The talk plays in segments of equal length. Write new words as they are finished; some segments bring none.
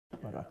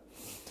Okay.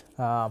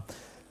 Well,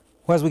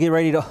 as we get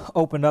ready to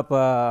open up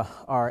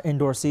our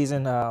indoor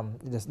season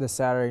this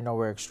Saturday,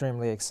 we're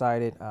extremely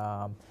excited.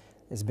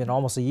 It's been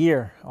almost a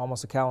year,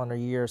 almost a calendar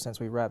year since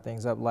we wrapped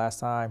things up last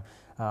time.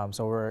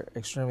 So we're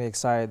extremely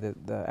excited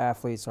that the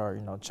athletes are,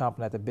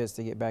 chomping at the bits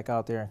to get back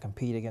out there and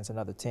compete against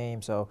another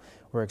team. So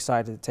we're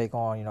excited to take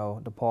on,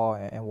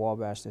 DePauw and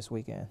Wabash this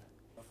weekend.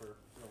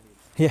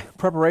 Yeah,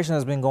 preparation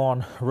has been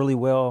going really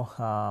well.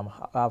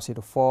 Obviously,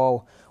 the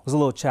fall was a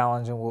little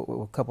challenging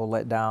with a couple of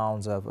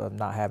letdowns of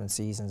not having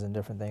seasons and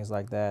different things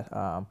like that.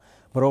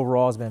 But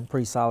overall, it's been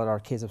pretty solid. Our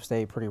kids have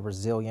stayed pretty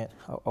resilient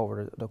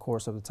over the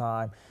course of the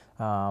time.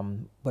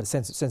 But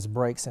since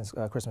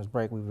Christmas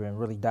break, we've been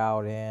really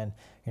dialed in.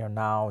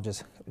 Now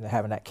just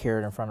having that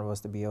carrot in front of us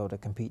to be able to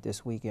compete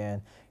this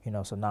weekend.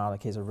 So now the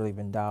kids have really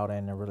been dialed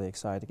in. They're really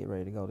excited to get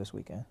ready to go this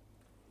weekend.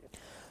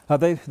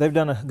 They've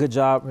done a good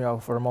job,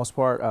 for the most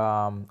part.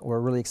 We're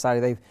really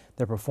excited.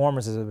 Their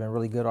performances have been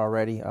really good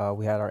already.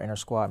 We had our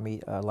inter-squad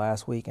meet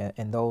last week,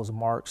 and those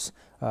marks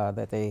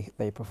that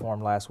they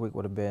performed last week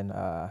would have been,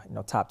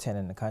 top 10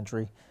 in the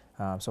country.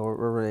 So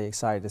we're really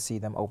excited to see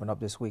them open up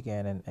this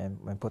weekend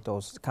and put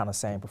those kind of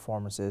same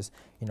performances,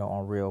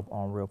 on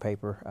real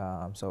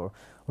paper. So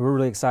we're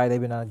really excited. They've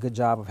been doing a good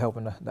job of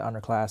helping the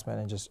underclassmen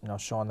and just,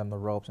 showing them the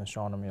ropes and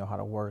showing them, how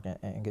to work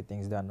and get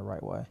things done the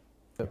right way.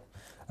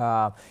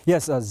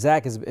 Yes,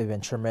 Zach has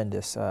been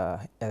tremendous,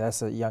 and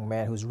that's a young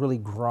man who's really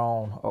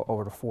grown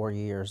over the 4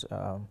 years.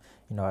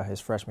 His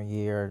freshman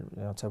year,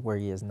 to where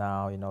he is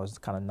now, is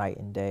kind of night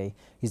and day.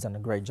 He's done a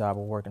great job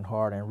of working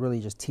hard and really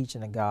just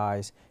teaching the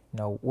guys,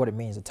 what it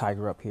means to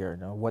tiger up here,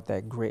 what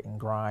that grit and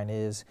grind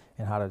is,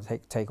 and how to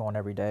take on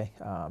every day.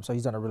 So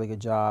he's done a really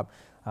good job.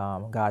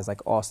 Guys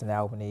like Austin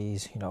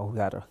Albanese, who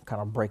had a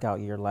kind of breakout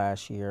year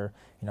last year,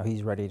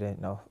 he's ready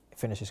to,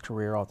 finish his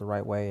career off the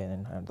right way,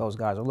 and those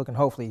guys are looking,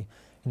 hopefully,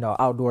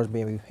 outdoors,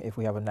 maybe if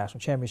we have a national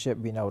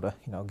championship, being able to,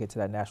 get to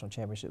that national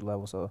championship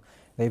level. So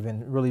they've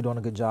been really doing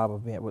a good job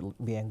of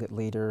being good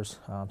leaders.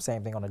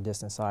 Same thing on the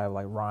distance side,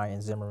 like Ryan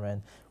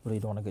Zimmerman, really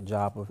doing a good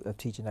job of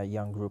teaching that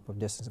young group of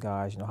distance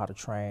guys, how to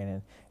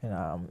train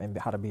and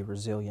how to be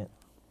resilient.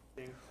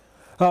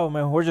 Oh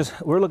man,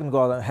 we're looking to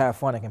go out and have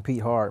fun and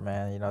compete hard,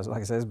 man.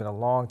 Like I said, it's been a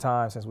long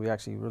time since we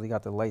actually really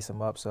got to lace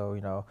them up. So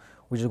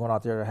we're just going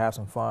out there to have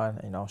some fun.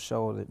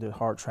 Show the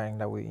hard training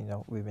that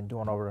we've been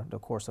doing over the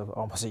course of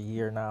almost a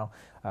year now.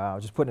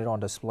 Just putting it on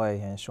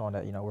display and showing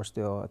that we're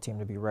still a team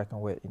to be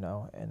reckoned with, in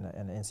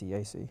the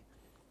NCAC.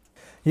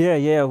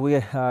 Yeah, we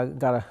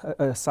got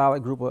a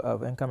solid group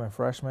of incoming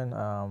freshmen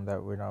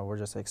that we're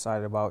just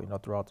excited about,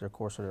 throughout their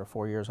course of their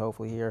 4 years,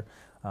 hopefully here.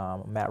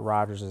 Matt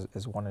Rogers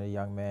is one of the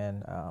young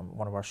men,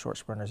 one of our short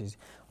sprinters. He's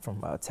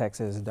from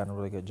Texas. He's done a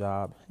really good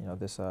job,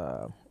 this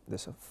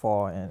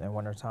fall and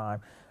winter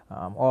time.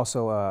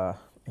 Also,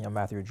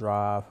 Matthew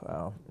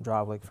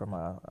Drovlik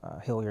from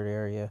Hilliard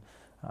area.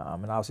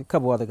 And obviously a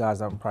couple other guys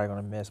that I'm probably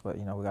going to miss, but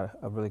we got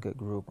a really good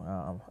group.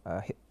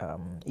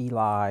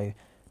 Eli,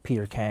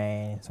 Peter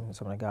Kane, some of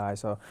the guys.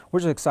 So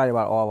we're just excited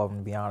about all of them,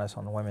 to be honest.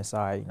 On the women's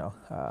side,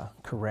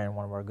 Corinne,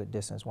 one of our good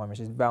distance women,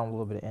 she's bound a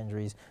little bit of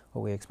injuries,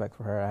 but we expect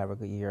for her to have a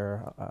good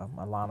year.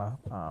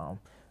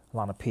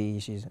 Alana P,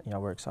 she's,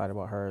 we're excited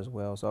about her as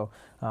well. So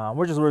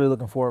we're just really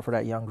looking forward for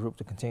that young group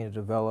to continue to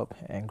develop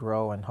and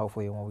grow, and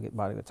hopefully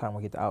by the time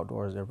we get to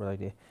outdoors, they're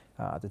ready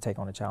to take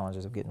on the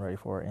challenges of getting ready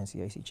for our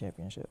NCAC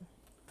championship.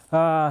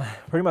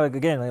 Pretty much,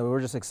 again, we're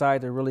just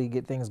excited to really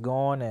get things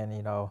going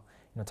and,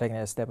 taking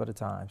it a step at a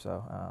time.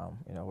 So,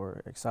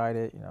 we're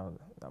excited.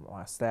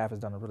 My staff has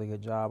done a really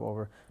good job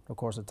over the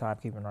course of time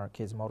keeping our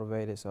kids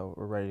motivated, so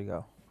we're ready to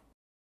go.